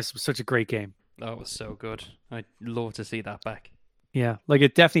Dino Crisis was such a great game. That was so good. I'd love to see that back. Yeah, like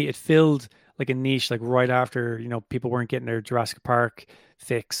it filled like a niche, like right after people weren't getting their Jurassic Park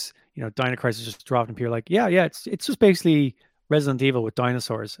fix. Dino Crisis just dropped, and people were like, yeah, it's just basically Resident Evil with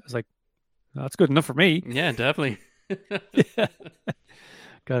dinosaurs. I was like, oh, that's good enough for me. Yeah, definitely. Yeah.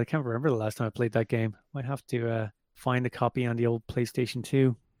 God, I can't remember the last time I played that game. Might have to find a copy on the old PlayStation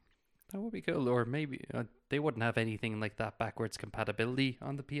 2. That would be cool. Or maybe they wouldn't have anything like that backwards compatibility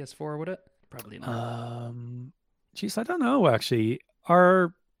on the PS4, would it? Probably not. Geez, I don't know actually. On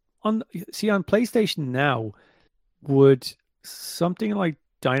PlayStation now, would something like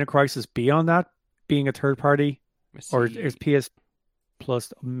Dino Crisis be on that, being a third party, or is PS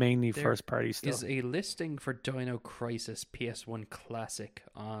Plus mainly first party still? There is a listing for Dino Crisis PS1 Classic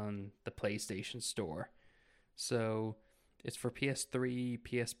on the PlayStation Store. So it's for PS3,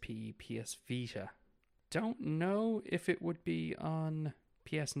 PSP, PS Vita. Don't know if it would be on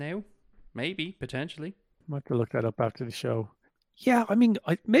PS Now. Maybe, potentially. Might have to look that up after the show. Yeah, I mean,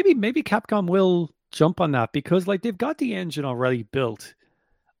 maybe Capcom will jump on that because like they've got the engine already built.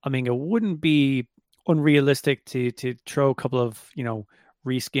 I mean, it wouldn't be unrealistic to throw a couple of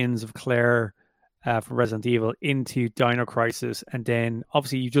reskins of Claire from Resident Evil into Dino Crisis, and then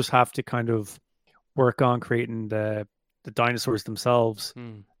obviously you just have to kind of work on creating the dinosaurs themselves.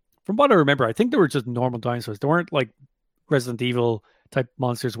 From what I remember, I think they were just normal dinosaurs. They weren't like Resident Evil type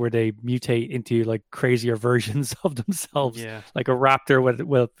monsters where they mutate into like crazier versions of themselves, like a raptor with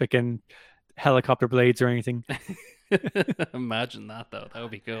freaking helicopter blades or anything. Imagine that though. That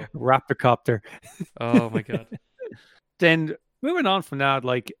would be cool. Raptorcopter. Oh my god. Then moving on from that,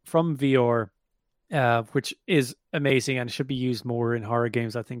 like from VR, which is amazing and should be used more in horror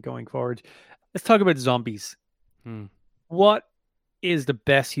games, I think, going forward. Let's talk about zombies. What is the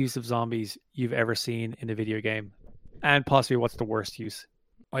best use of zombies you've ever seen in a video game? And possibly what's the worst use?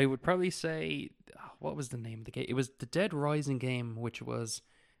 I would probably say, what was the name of the game? It was the Dead Rising game, which was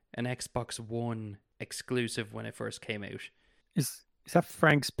an Xbox One exclusive when it first came out. Is that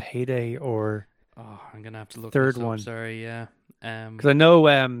Frank's Payday or? Oh, I'm gonna have to look third this up. one. Sorry, yeah. Because I know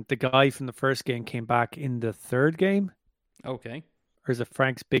the guy from the first game came back in the third game. Okay. Or is it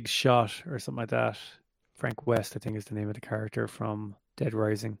Frank's Big Shot or something like that? Frank West, I think, is the name of the character from Dead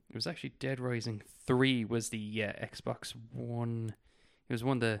Rising. It was actually Dead Rising 3 was the Xbox One. It was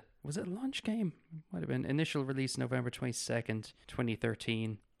was it a launch game? Might have been. Initial release November 22nd,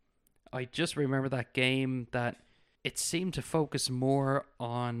 2013. I just remember that game that it seemed to focus more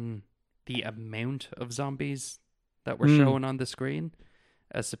on the amount of zombies that were shown on the screen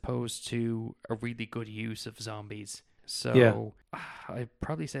as opposed to a really good use of zombies. So I'd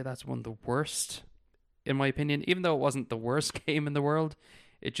probably say that's one of the worst, in my opinion. Even though it wasn't the worst game in the world,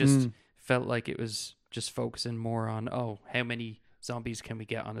 it just felt like it was just focusing more on, how many zombies can we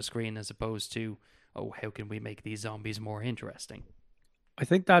get on the screen as opposed to, how can we make these zombies more interesting? I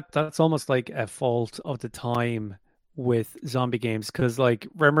think that's almost like a fault of the time with zombie games because, like,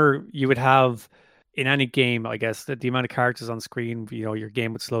 remember you would have in any game, I guess, the amount of characters on screen, your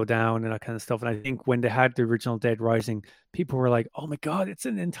game would slow down and that kind of stuff. And I think when they had the original Dead Rising, people were like, "Oh my god, it's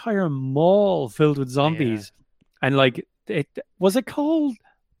an entire mall filled with zombies," and like, it was it called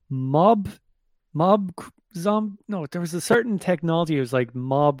mob zombie? No, there was a certain technology. It was like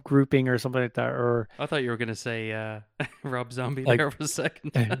mob grouping or something like that. Or I thought you were gonna say Rob Zombie like, there for a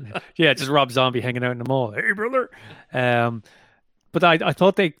second. yeah, just Rob Zombie hanging out in the mall. Hey, brother. But I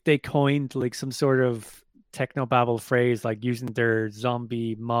thought they coined like some sort of technobabble phrase, like using their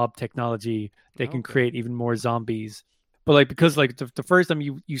zombie mob technology, they can create even more zombies. But like, because like the first time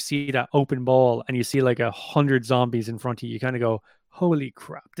you see that open ball and you see like 100 zombies in front of you, you kind of go, holy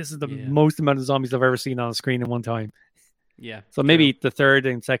crap, this is the most amount of zombies I've ever seen on a screen in one time. Yeah. So maybe the third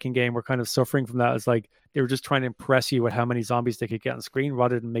and second game were kind of suffering from that. It's like they were just trying to impress you with how many zombies they could get on screen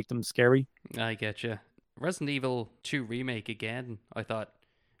rather than make them scary. I get you. Resident Evil 2 Remake again, I thought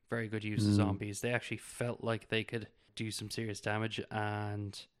very good use of zombies. They actually felt like they could do some serious damage,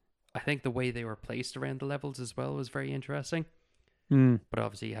 and I think the way they were placed around the levels as well was very interesting. But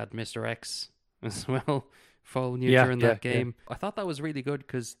obviously you had Mr. X as well, fall neuter in that game. I thought that was really good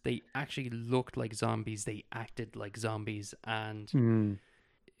because they actually looked like zombies, they acted like zombies, and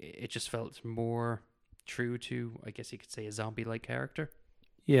it just felt more true to, I guess you could say, a zombie-like character.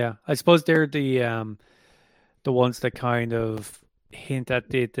 Yeah, I suppose they're the the ones that kind of hint at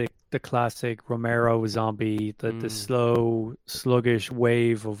the classic Romero zombie, the slow, sluggish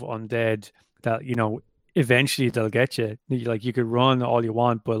wave of undead that, eventually they'll get you. Like you could run all you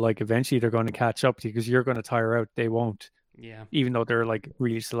want, but like eventually they're going to catch up to you because you're going to tire out. They won't, Yeah. even though they're like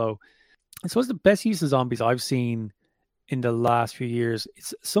really slow. I suppose the best use of zombies I've seen in the last few years,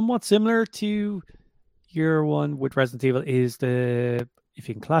 it's somewhat similar to your one with Resident Evil, is the, if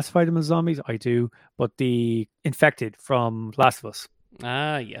you can classify them as zombies, I do, but the infected from Last of Us.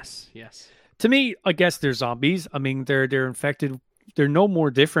 Ah, yes, yes. To me, I guess they're zombies. I mean, they're infected. They're no more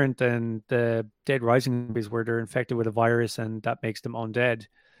different than the Dead Rising zombies, where they're infected with a virus and that makes them undead.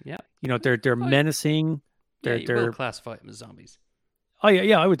 Yeah. They're menacing. Yeah, you will They're classify them as zombies. Oh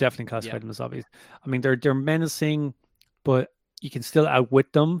yeah, I would definitely classify them as zombies. I mean, they're menacing, but you can still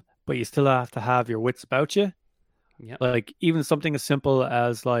outwit them, but you still have to have your wits about you. Yeah. Like even something as simple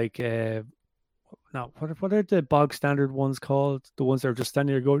as like now what are the bog standard ones called? The ones that are just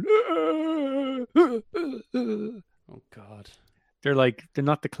standing there going Oh God. They're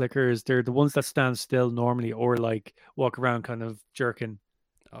not the clickers, they're the ones that stand still normally or like walk around kind of jerking.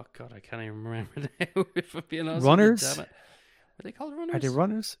 Oh God, I can't even remember now, if I'm being honest. Runners? With you, damn it. Are they called runners? Are they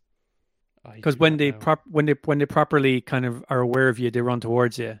runners? I Because do when not they know. when they properly kind of are aware of you, they run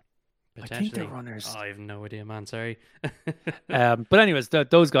towards you. I think Potentially. they're runners. I have no idea, man. Sorry. But anyways,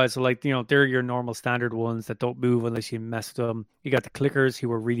 those guys are like, they're your normal standard ones that don't move unless you mess with them. You got the clickers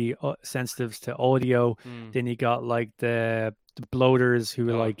who are really sensitive to audio. Then you got like the bloaters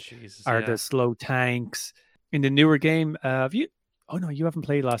who are the slow tanks. In the newer game, have you? Oh no, you haven't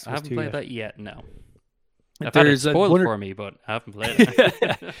played Last of Us 2 yet. I haven't played that yet. No. I've had it spoiled for me, but I haven't played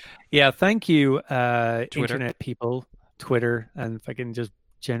it. Yeah, thank you, internet people, Twitter, and if I can just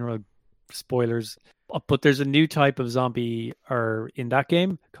general spoilers. But there's a new type of zombie in that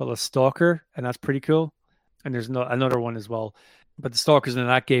game called a stalker, and that's pretty cool. And there's another one as well. But the stalkers in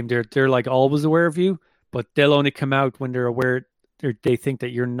that game, they're like always aware of you, but they'll only come out when they're aware. They think that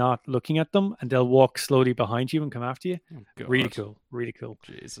you're not looking at them, and they'll walk slowly behind you and come after you. Oh, really cool.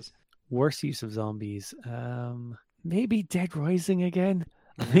 Jesus. Worst use of zombies, maybe Dead Rising again.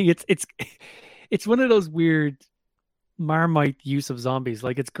 I think it's one of those weird Marmite use of zombies.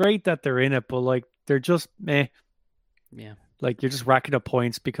 Like it's great that they're in it, but like they're just meh. Yeah. Like you're just racking up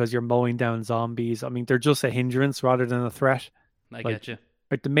points because you're mowing down zombies. I mean, they're just a hindrance rather than a threat. I get you.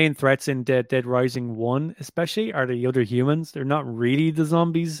 Like the main threats in Dead Rising 1 especially are the other humans. They're not really the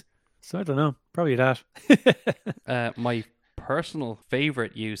zombies. So I don't know. Probably that. My personal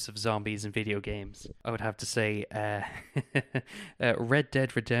favorite use of zombies in video games, I would have to say Red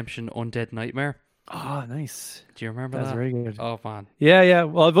Dead Redemption Undead Nightmare. Oh, nice. Do you remember that? That's very good. Oh, man. Yeah.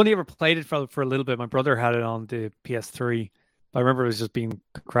 Well, I've only ever played it for a little bit. My brother had it on the PS3. I remember it was just being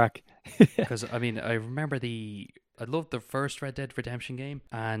crack. Because, I mean, I remember I loved the first Red Dead Redemption game.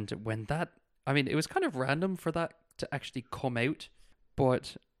 And when it was kind of random for that to actually come out.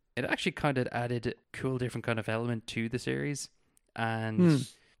 But it actually kind of added a cool, different kind of element to the series. And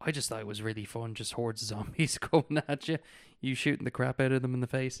I just thought it was really fun. Just hordes of zombies coming at you. You shooting the crap out of them in the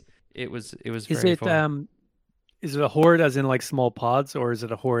face. It was very fun. Is it a horde as in like small pods, or is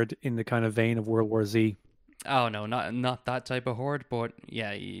it a horde in the kind of vein of World War Z? Oh no, not that type of horde, but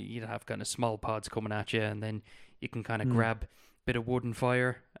yeah, you'd have kind of small pods coming at you, and then you can kind of grab a bit of wood and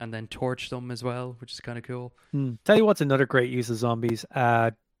fire and then torch them as well, which is kind of cool. Tell you what's another great use of zombies.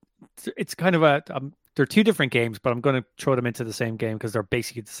 It's kind of they're two different games, but I'm going to throw them into the same game because they're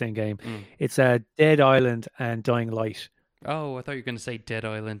basically the same game. It's Dead Island and Dying Light. Oh, I thought you were going to say Dead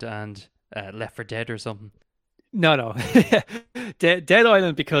Island and Left 4 Dead or something. No. Dead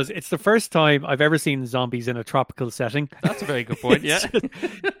Island, because it's the first time I've ever seen zombies in a tropical setting. That's a very good point, yeah.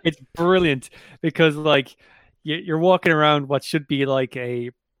 It's brilliant because, like, you're walking around what should be like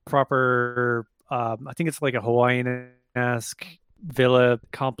a proper, I think it's like a Hawaiian-esque villa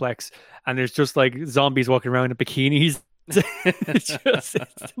complex, and there's just, like, zombies walking around in bikinis. It's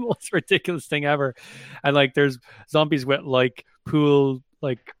the most ridiculous thing ever. And like there's zombies with like pool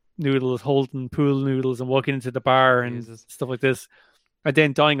like noodles, holding pool noodles and walking into the bar and stuff like this. And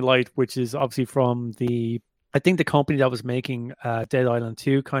then Dying Light, which is obviously from I think the company that was making Dead Island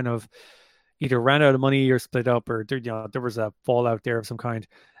 2 kind of either ran out of money or split up, or there was a fallout there of some kind,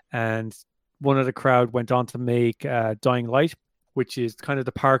 and one of the crowd went on to make Dying Light, which is kind of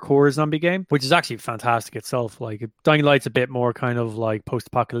the parkour zombie game, which is actually fantastic itself. Like Dying Light's a bit more kind of like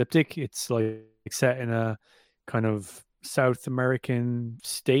post-apocalyptic. It's like set in a kind of South American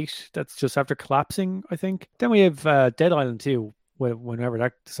state that's just after collapsing, I think. Then we have Dead Island 2, whenever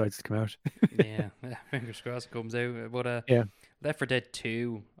that decides to come out. Yeah, fingers crossed it comes out. But yeah. Left 4 Dead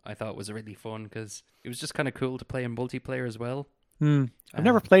 2, I thought was really fun because it was just kind of cool to play in multiplayer as well. I've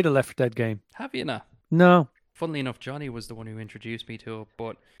never played a Left 4 Dead game. Have you not? No. Funnily enough, Johnny was the one who introduced me to it,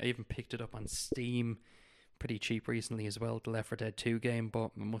 but I even picked it up on Steam pretty cheap recently as well, the Left 4 Dead 2 game,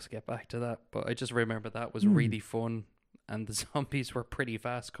 but I must get back to that. But I just remember that was really fun, and the zombies were pretty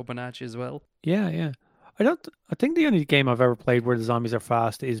fast coming at you as well. Yeah. I think the only game I've ever played where the zombies are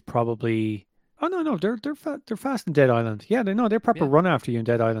fast is probably. Oh no, they're fast in Dead Island. Yeah, they're proper run after you in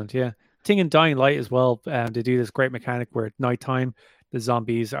Dead Island. Yeah, thing in Dying Light as well. They do this great mechanic where at nighttime the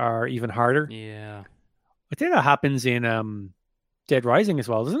zombies are even harder. Yeah, I think that happens in Dead Rising as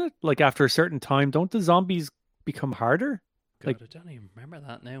well, doesn't it? Like after a certain time, don't the zombies become harder? God, Like I don't even remember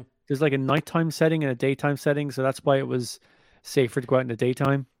that now. there's like a nighttime setting and a daytime setting, so that's why it was safer to go out in the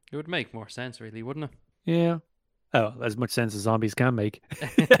daytime. It would make more sense, really, wouldn't Yeah. Oh, as much sense as zombies can make.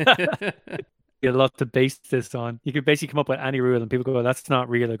 it? You have a lot to base this on. You could basically come up with any rule and people go, that's not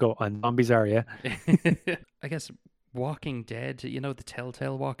real. I go, and zombies are, yeah. I guess Walking Dead, you know, the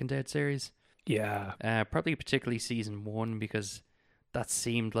Telltale Walking Dead series? Yeah. Probably particularly season 1 because that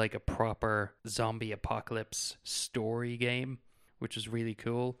seemed like a proper zombie apocalypse story game, which was really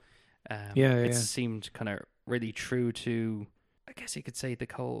cool. It seemed kind of really true to, I guess you could say, the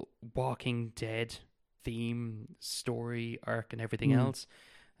whole Walking Dead theme, story arc, and everything else.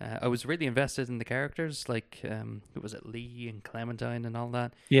 I was really invested in the characters, like who was it, Lee and Clementine and all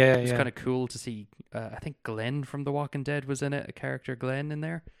that. Yeah, it was kind of cool to see. I think Glenn from The Walking Dead was in it, a character Glenn in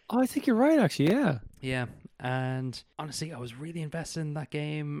there. Oh, I think you're right, actually. Yeah. Yeah, and honestly, I was really invested in that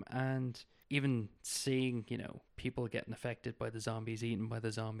game, and even seeing, you know, people getting affected by the zombies, eaten by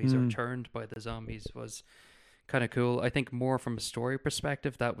the zombies, or turned by the zombies was kind of cool. I think more from a story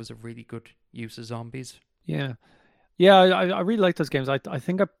perspective, that was a really good use of zombies. Yeah. I really like those games. I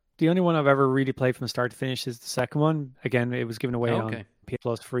think the only one I've ever really played from start to finish is the second one. Again, it was given away on PS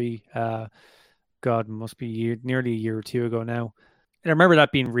Plus free. God, must be nearly a year or two ago now. And I remember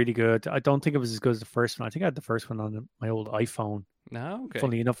that being really good. I don't think it was as good as the first one. I think I had the first one on my old iPhone. No, okay.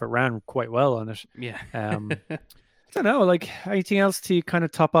 Funnily enough, it ran quite well on it. Yeah. I don't know, like anything else to kind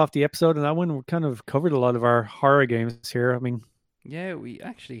of top off the episode on that one? We kind of covered a lot of our horror games here. I mean, yeah, we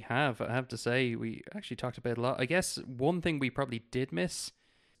actually have. I have to say, we actually talked about a lot. I guess one thing we probably did miss,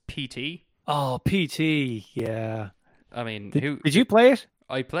 PT. Oh, PT, yeah. I mean, did you play it?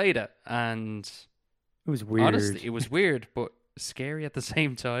 I played it, and it was weird. Honestly, it was weird, but scary at the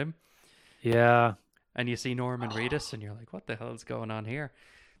same time. Yeah. And you see Norman Reedus, and you're like, what the hell is going on here?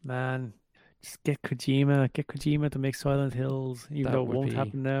 Man, just get Kojima to make Silent Hills, even though it won't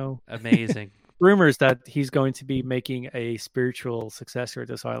happen now. Amazing. Rumors that he's going to be making a spiritual successor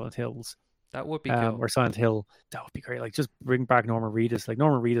to Silent Hills. That would be cool. Or Silent Hill. That would be great. Like, just bring back Norman Reedus. Like,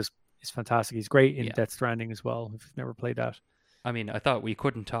 Norman Reedus is fantastic. He's great in Death Stranding as well, if you've never played that. I mean, I thought we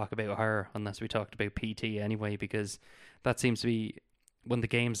couldn't talk about horror unless we talked about PT anyway, because that seems to be one of the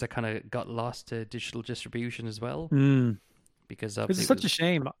games that kind of got lost to digital distribution as well. Because it's such a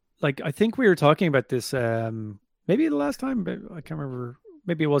shame. Like, I think we were talking about this maybe the last time, but I can't remember.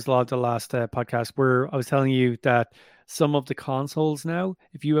 Maybe it was the last podcast where I was telling you that some of the consoles now,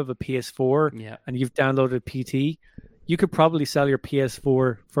 if you have a PS4 and you've downloaded PT, you could probably sell your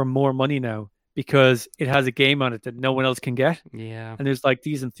PS4 for more money now because it has a game on it that no one else can get. Yeah. And there's like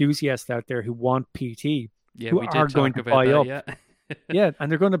these enthusiasts out there who want PT, who are going to buy up. Yeah, and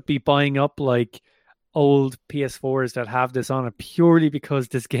they're going to be buying up like old PS4s that have this on it purely because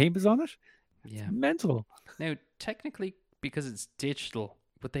this game is on it. Yeah. It's mental. Now, technically, because it's digital,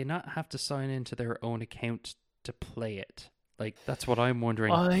 would they not have to sign into their own account to play it? Like, that's what I'm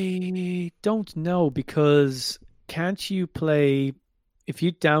wondering. I don't know, because can't you play, if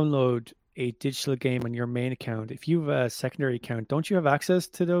you download a digital game on your main account, if you have a secondary account, don't you have access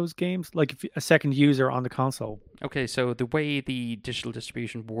to those games? Like, if a second user on the console? Okay, so the way the digital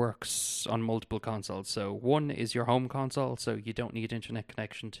distribution works on multiple consoles, so one is your home console, so you don't need internet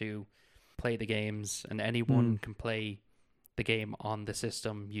connection to play the games, and anyone can play the game on the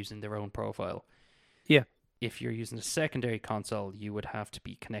system using their own profile. Yeah. If you're using a secondary console, you would have to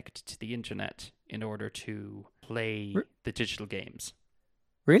be connected to the internet in order to play the digital games.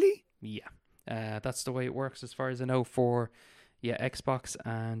 Really? Yeah. That's the way it works as far as I know for Xbox,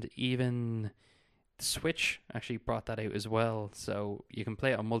 and even the Switch actually brought that out as well. So you can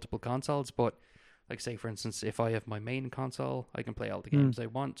play it on multiple consoles, but like, say, for instance, if I have my main console, I can play all the games I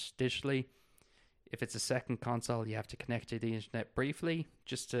want digitally. If it's a second console, you have to connect to the internet briefly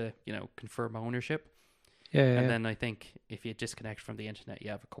just to, confirm ownership. Yeah. Then I think if you disconnect from the internet, you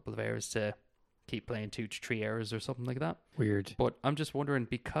have a couple of hours to keep playing, 2 to 3 hours or something like that. Weird. But I'm just wondering,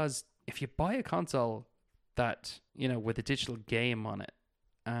 because if you buy a console, that, with a digital game on it,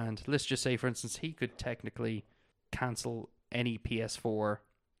 and let's just say, for instance, he could technically cancel any PS4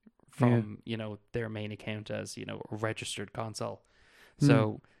 from, their main account as, a registered console.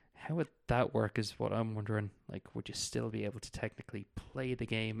 So how would that work is what I'm wondering. Like, would you still be able to technically play the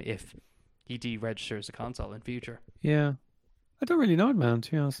game if he deregisters a console in future? Yeah. I don't really know, man,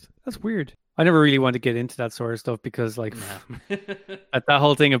 to be honest. That's weird. I never really want to get into that sort of stuff because, like, No. at that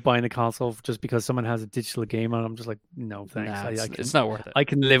whole thing of buying a console just because someone has a digital game on, I'm just like, no, thanks. Nah, I it's not worth it. I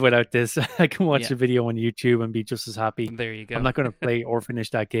can live without this. I can watch Yeah. a video on YouTube and be just as happy. There you I'm go. not going to play or finish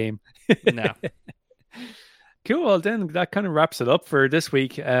that game. No. Cool. Well, then that kind of wraps it up for this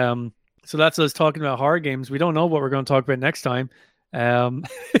week. So that's us talking about horror games. We don't know what we're going to talk about next time. I'm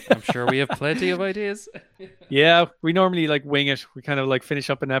sure we have plenty of ideas. Yeah, we normally like wing it. We kind of like finish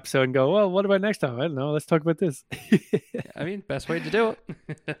up an episode and go, well, what about next time? I don't know. Let's talk about this. I mean, best way to do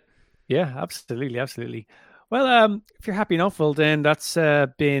it. Yeah, absolutely, absolutely. Well, if you're happy enough, well, then that's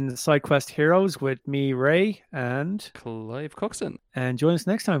been SideQuest Heroes with me, Ray, and Clive Cookson. join us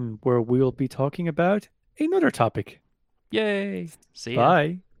next time where we'll be talking about another topic. Yay. See ya.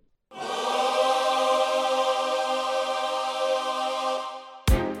 Bye.